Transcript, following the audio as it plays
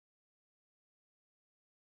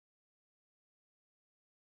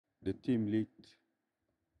the team lead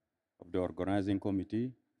of the organizing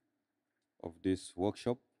committee of this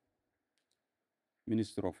workshop,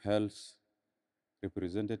 Minister of Health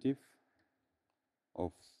representative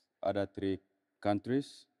of other three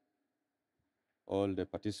countries, all the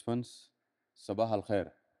participants, Sabah al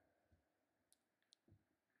Khair.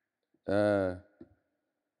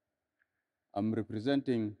 I'm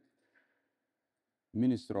representing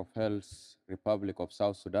Minister of Health, Republic of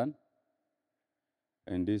South Sudan,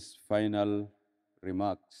 and these final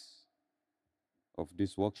remarks of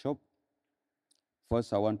this workshop.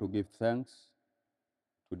 First, I want to give thanks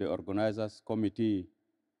to the organizers committee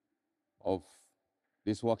of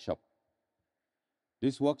this workshop.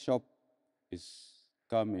 This workshop is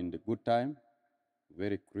come in the good time,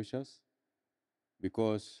 very crucial,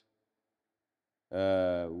 because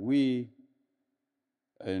we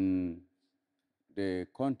and the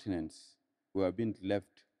continents who have been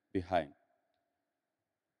left behind.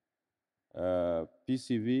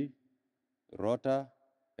 PCV, Rota,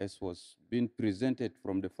 as was being presented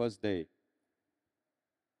from the first day.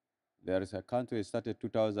 There is a country started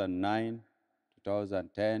 2009,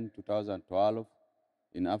 2010, 2012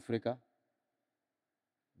 in Africa,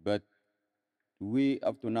 but we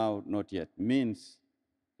up to now not yet. Means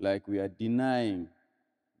like we are denying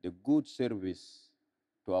the good service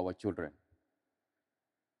to our children.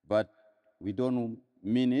 But we don't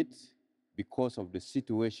mean it because of the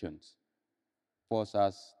situations force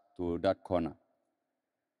us to that corner.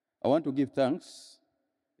 I want to give thanks,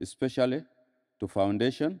 especially to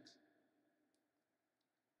foundations,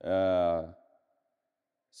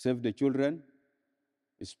 Save the Children,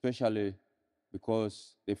 especially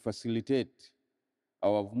because they facilitate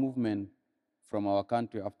our movement from our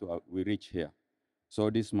country after we reach here. So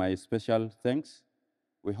this is my special thanks.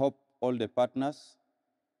 We hope all the partners,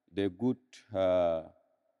 the good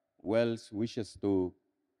well wishes to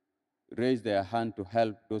raise their hand to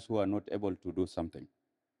help those who are not able to do something.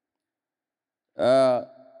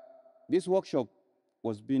 This workshop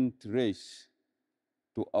was being raised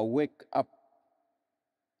to wake up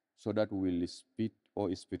so that we will speed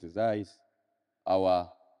or expedite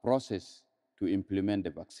our process to implement the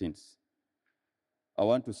vaccines. I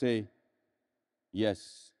want to say,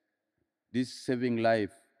 yes, this saving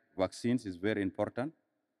life vaccines is very important,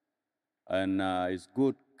 and it's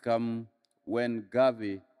good come when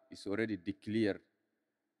Gavi is already declared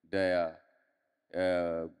their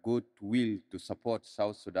goodwill to support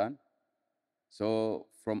South Sudan. So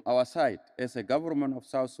from our side, as a government of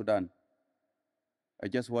South Sudan, I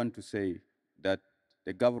just want to say that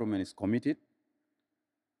the government is committed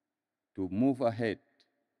to move ahead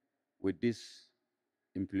with this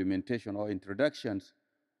implementation or introductions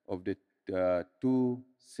of the two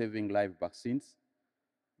saving life vaccines,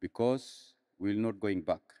 because we're not going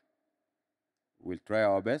back. We'll try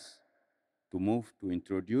our best to move to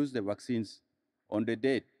introduce the vaccines on the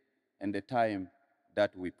date and the time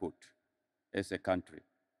that we put as a country.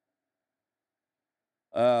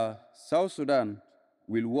 South Sudan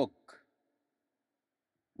will work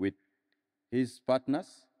with his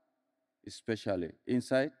partners, especially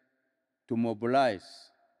inside, to mobilize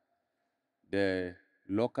the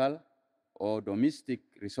local or domestic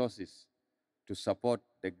resources to support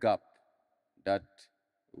the gap that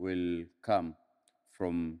will come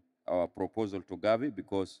from our proposal to Gavi,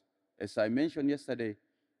 because as I mentioned yesterday,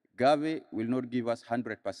 Gavi will not give us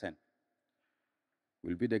 100%.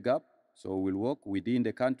 Will be the gap, so we'll work within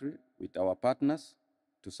the country with our partners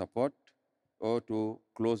to support or to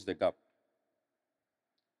close the gap.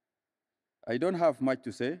 I don't have much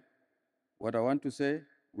to say. What I want to say,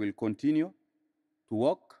 we'll continue to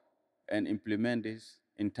work and implement this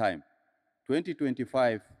in time.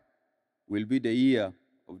 2025 will be the year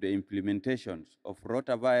of the implementations of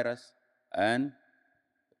rotavirus and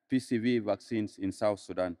PCV vaccines in South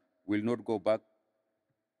Sudan. We'll not go back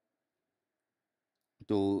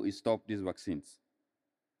to stop these vaccines.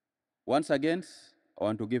 Once again, I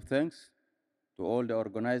want to give thanks to all the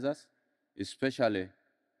organizers, especially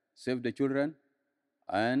Save the Children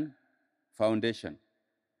and Foundation,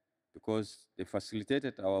 because they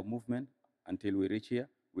facilitated our movement until we reach here.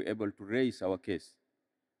 We're able to raise our case.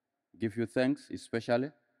 Give you thanks,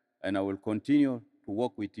 especially, and I will continue to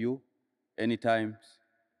work with you anytime,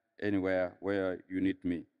 anywhere where you need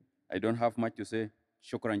me. I don't have much to say.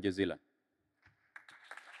 Shukran jazilan.